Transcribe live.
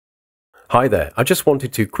Hi there, I just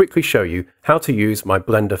wanted to quickly show you how to use my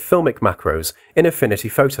Blender Filmic Macros in Affinity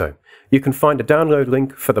Photo. You can find a download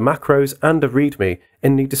link for the macros and a README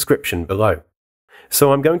in the description below.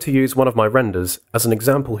 So I'm going to use one of my renders as an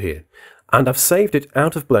example here, and I've saved it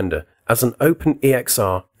out of Blender as an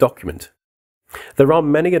OpenEXR document. There are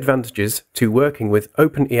many advantages to working with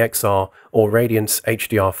OpenEXR or Radiance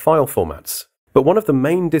HDR file formats, but one of the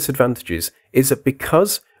main disadvantages is that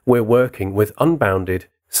because we're working with unbounded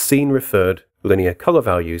scene-referred linear color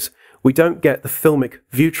values, we don't get the filmic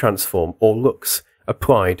view transform or looks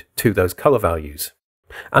applied to those color values.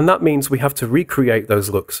 And that means we have to recreate those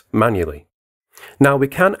looks manually. Now we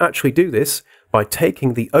can actually do this by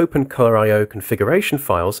taking the OpenColorIO configuration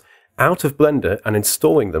files out of Blender and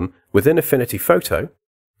installing them within Affinity Photo,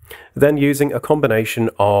 then using a combination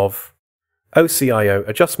of OCIO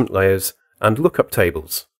adjustment layers and lookup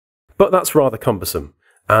tables. But that's rather cumbersome,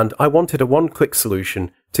 and I wanted a one-click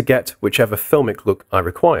solution to get whichever filmic look I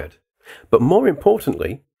required. But more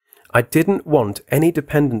importantly, I didn't want any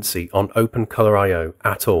dependency on OpenColorIO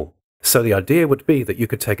at all. So the idea would be that you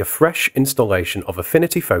could take a fresh installation of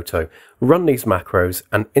Affinity Photo, run these macros,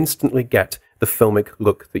 and instantly get the filmic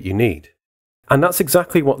look that you need. And that's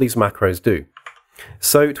exactly what these macros do.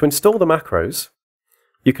 So to install the macros,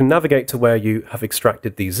 you can navigate to where you have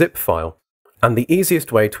extracted the zip file. And the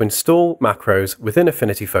easiest way to install macros within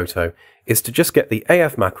Affinity Photo is to just get the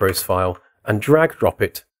AF macros file and drag drop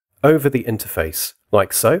it over the interface,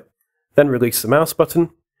 like so. Then release the mouse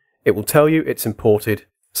button. It will tell you it's imported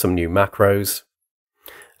some new macros,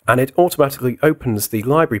 and it automatically opens the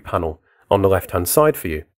library panel on the left-hand side for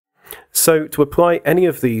you. So to apply any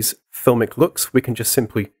of these filmic looks, we can just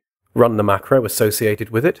simply run the macro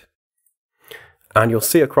associated with it. And you'll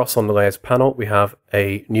see across on the layers panel we have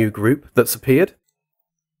a new group that's appeared.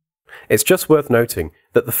 It's just worth noting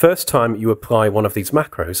that the first time you apply one of these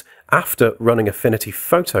macros after running Affinity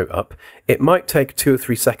Photo up, it might take 2 or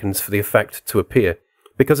 3 seconds for the effect to appear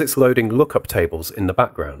because it's loading lookup tables in the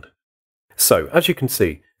background. So as you can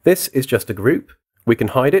see, this is just a group. We can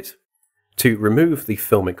hide it to remove the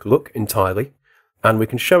filmic look entirely, and we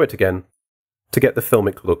can show it again to get the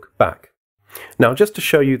filmic look back. Now, just to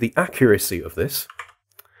show you the accuracy of this,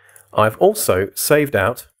 I've also saved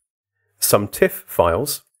out some TIFF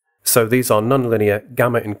files. So these are nonlinear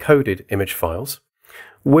gamma encoded image files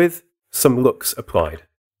with some looks applied.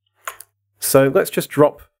 So let's just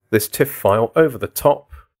drop this TIFF file over the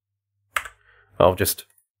top. I'll just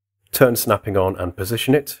turn snapping on and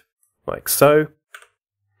position it like so.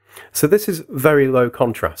 So this is very low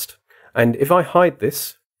contrast. And if I hide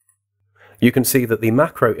this, you can see that the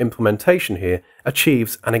macro implementation here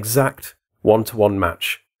achieves an exact one-to-one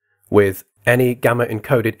match with any gamma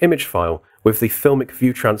encoded image file with the filmic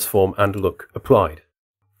view transform and look applied.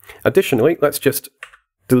 Additionally, let's just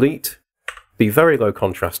delete the very low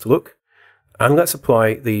contrast look and let's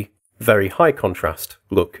apply the very high contrast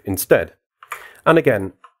look instead. And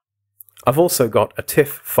again, I've also got a TIFF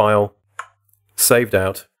file saved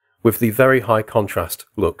out with the very high contrast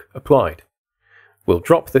look applied. We'll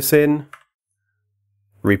drop this in,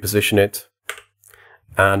 reposition it,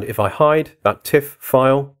 and if I hide that TIFF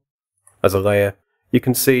file as a layer, you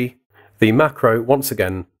can see the macro once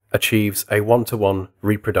again achieves a one-to-one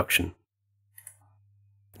reproduction.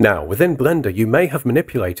 Now, within Blender, you may have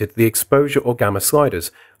manipulated the exposure or gamma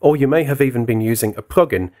sliders, or you may have even been using a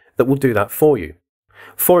plugin that will do that for you.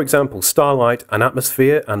 For example, Starlight and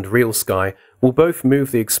Atmosphere and Real Sky will both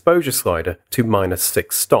move the exposure slider to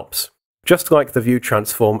 -6 stops. Just like the View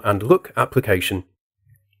Transform and Look application,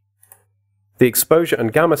 the exposure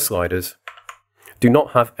and gamma sliders do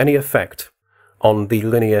not have any effect on the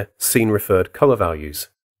linear scene-referred color values.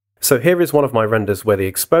 So here is one of my renders where the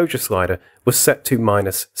exposure slider was set to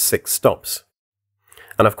 -6 stops.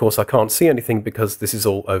 And of course I can't see anything because this is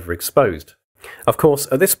all overexposed. Of course,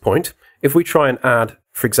 at this point, if we try and add,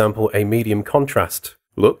 for example, a medium contrast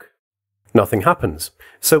look, nothing happens.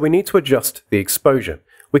 So we need to adjust the exposure.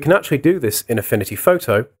 We can actually do this in Affinity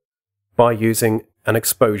Photo by using an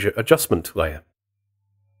exposure adjustment layer.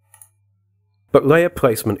 But layer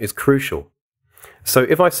placement is crucial. So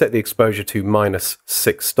if I set the exposure to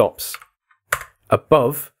 -6 stops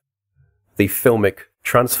above the filmic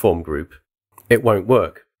transform group, it won't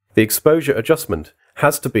work. The exposure adjustment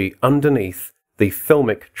has to be underneath the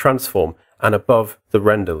filmic transform and above the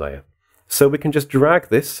render layer. So we can just drag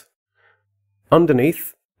this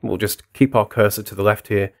underneath. We'll just keep our cursor to the left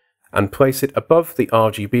here and place it above the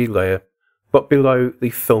RGB layer, but below the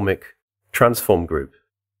filmic transform group.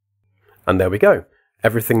 And there we go.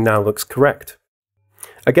 Everything now looks correct.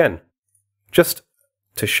 Again, just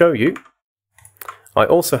to show you, I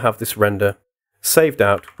also have this render saved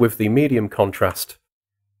out with the medium contrast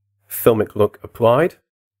Filmic Look applied.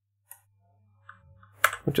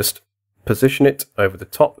 I'll just position it over the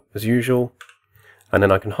top as usual, and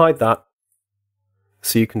then I can hide that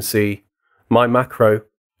so you can see my macro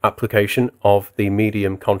application of the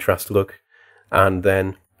medium contrast look and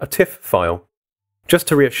then a TIFF file, just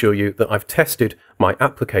to reassure you that I've tested my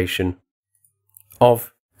application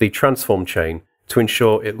of the transform chain to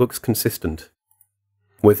ensure it looks consistent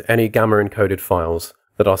with any gamma encoded files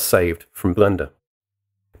that are saved from Blender.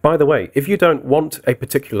 By the way, if you don't want a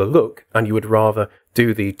particular look and you would rather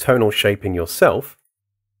do the tonal shaping yourself,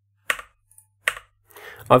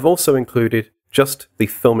 I've also included just the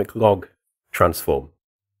Filmic Log transform.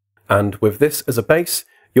 And with this as a base,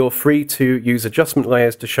 you're free to use adjustment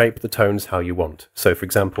layers to shape the tones how you want. So for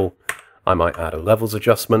example, I might add a levels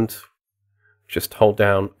adjustment, just hold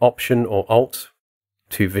down Option or Alt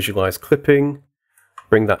to visualize clipping,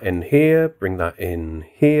 bring that in here, bring that in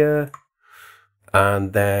here,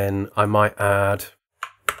 and then I might add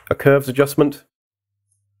a curves adjustment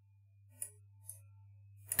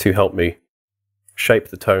to help me shape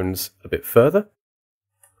the tones a bit further,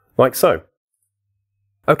 like so.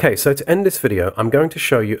 Okay, so to end this video, I'm going to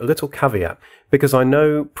show you a little caveat, because I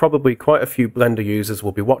know probably quite a few Blender users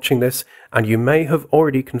will be watching this, and you may have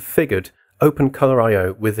already configured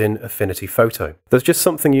OpenColorIO within Affinity Photo. There's just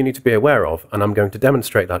something you need to be aware of, and I'm going to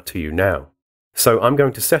demonstrate that to you now. So I'm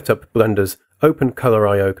going to set up Blender's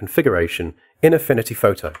OpenColorIO configuration in Affinity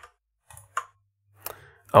Photo.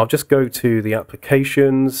 I'll just go to the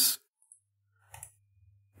applications,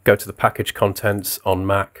 go to the package contents on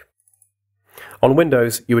Mac. On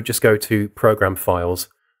Windows, you would just go to Program Files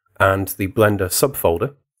and the Blender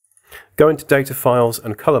subfolder. Go into Data Files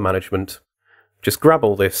and Color Management. Just grab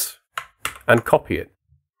all this and copy it.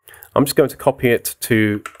 I'm just going to copy it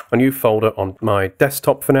to a new folder on my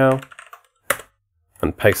desktop for now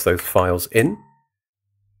and paste those files in.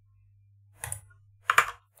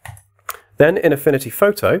 Then in Affinity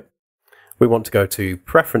Photo, we want to go to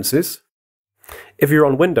Preferences. If you're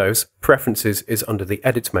on Windows, Preferences is under the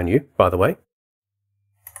Edit menu, by the way.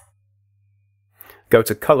 Go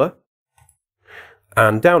to Color,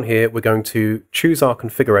 and down here we're going to choose our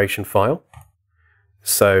configuration file.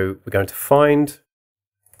 So we're going to find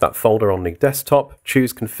that folder on the desktop,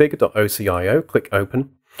 choose config.ocio, click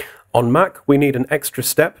Open. On Mac we need an extra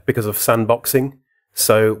step because of sandboxing,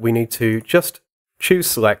 so we need to just choose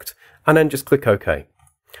Select and then just click OK.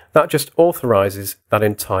 That just authorizes that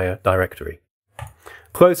entire directory.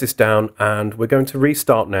 Close this down and we're going to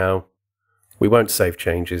restart now. We won't save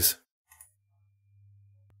changes.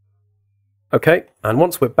 Okay, and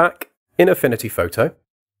once we're back in Affinity Photo,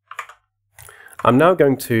 I'm now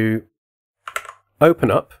going to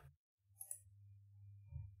open up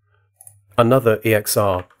another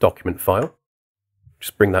EXR document file.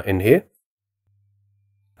 Just bring that in here.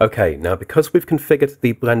 Okay, now because we've configured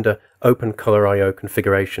the Blender OpenColorIO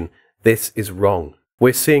configuration, this is wrong.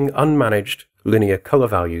 We're seeing unmanaged linear color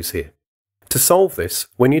values here. To solve this,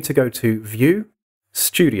 we need to go to View,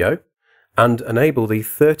 Studio, and enable the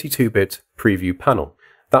 32-bit preview panel.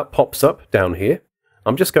 That pops up down here.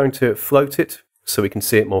 I'm just going to float it so we can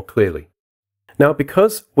see it more clearly. Now,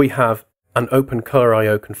 because we have an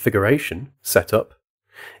OpenColorIO configuration set up,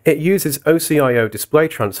 it uses OCIO display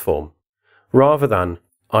transform rather than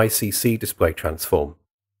ICC display transform.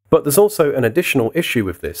 But there's also an additional issue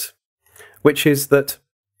with this, which is that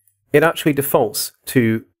it actually defaults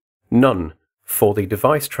to none for the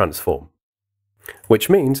device transform, which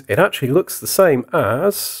means it actually looks the same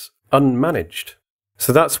as unmanaged.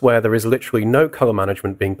 So that's where there is literally no color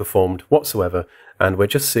management being performed whatsoever, and we're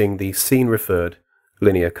just seeing the scene-referred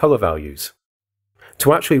linear color values.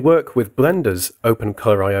 To actually work with Blender's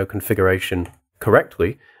OpenColorIO configuration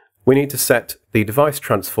correctly, we need to set the device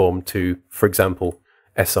transform to, for example,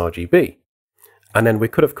 sRGB. And then we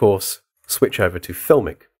could, of course, switch over to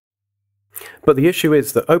Filmic. But the issue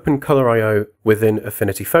is that OpenColorIO within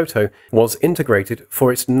Affinity Photo was integrated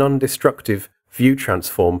for its non-destructive view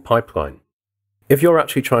transform pipeline. If you're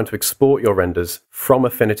actually trying to export your renders from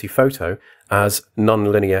Affinity Photo as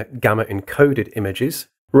non-linear gamma encoded images,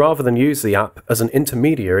 rather than use the app as an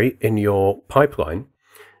intermediary in your pipeline,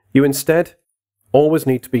 you instead always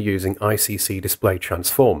need to be using ICC display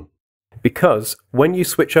transform. Because when you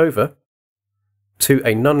switch over to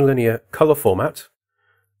a non-linear color format,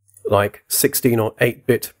 like 16 or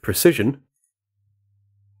 8-bit precision,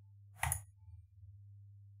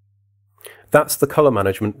 that's the color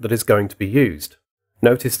management that is going to be used.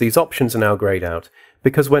 Notice these options are now grayed out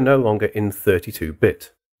because we're no longer in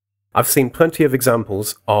 32-bit. I've seen plenty of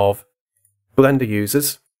examples of Blender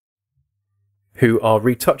users who are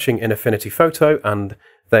retouching in Affinity Photo, and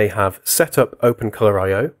they have set up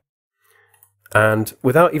OpenColorIO, and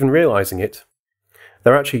without even realizing it,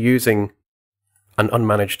 they're actually using an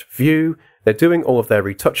unmanaged view. They're doing all of their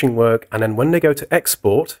retouching work, and then when they go to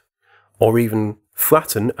export, or even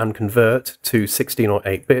flatten and convert to 16 or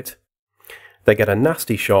 8-bit, they get a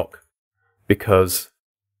nasty shock because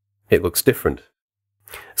it looks different.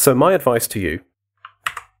 So my advice to you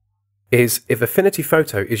is, if Affinity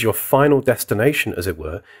Photo is your final destination, as it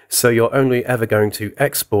were, so you're only ever going to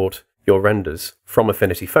export your renders from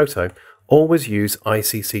Affinity Photo, always use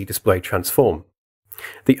ICC Display Transform.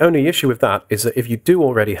 The only issue with that is that if you do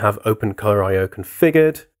already have OpenColorIO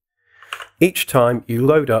configured, each time you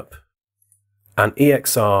load up an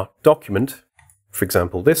EXR document, for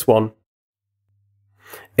example this one,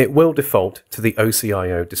 it will default to the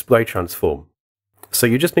OCIO display transform. So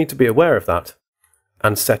you just need to be aware of that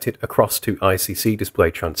and set it across to ICC display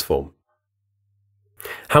transform.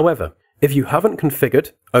 However, if you haven't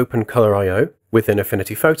configured OpenColorIO within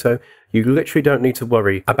Affinity Photo, you literally don't need to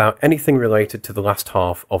worry about anything related to the last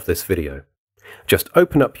half of this video. Just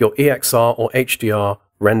open up your EXR or HDR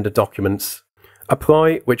render documents,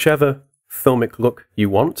 apply whichever filmic look you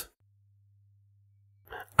want,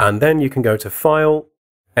 and then you can go to File,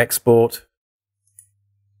 Export,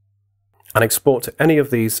 and export to any of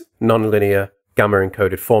these non-linear gamma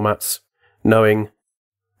encoded formats, knowing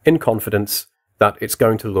in confidence that it's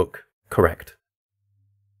going to look correct.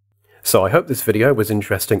 So I hope this video was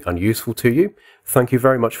interesting and useful to you. Thank you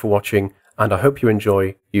very much for watching, and I hope you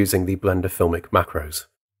enjoy using the Blender Filmic macros.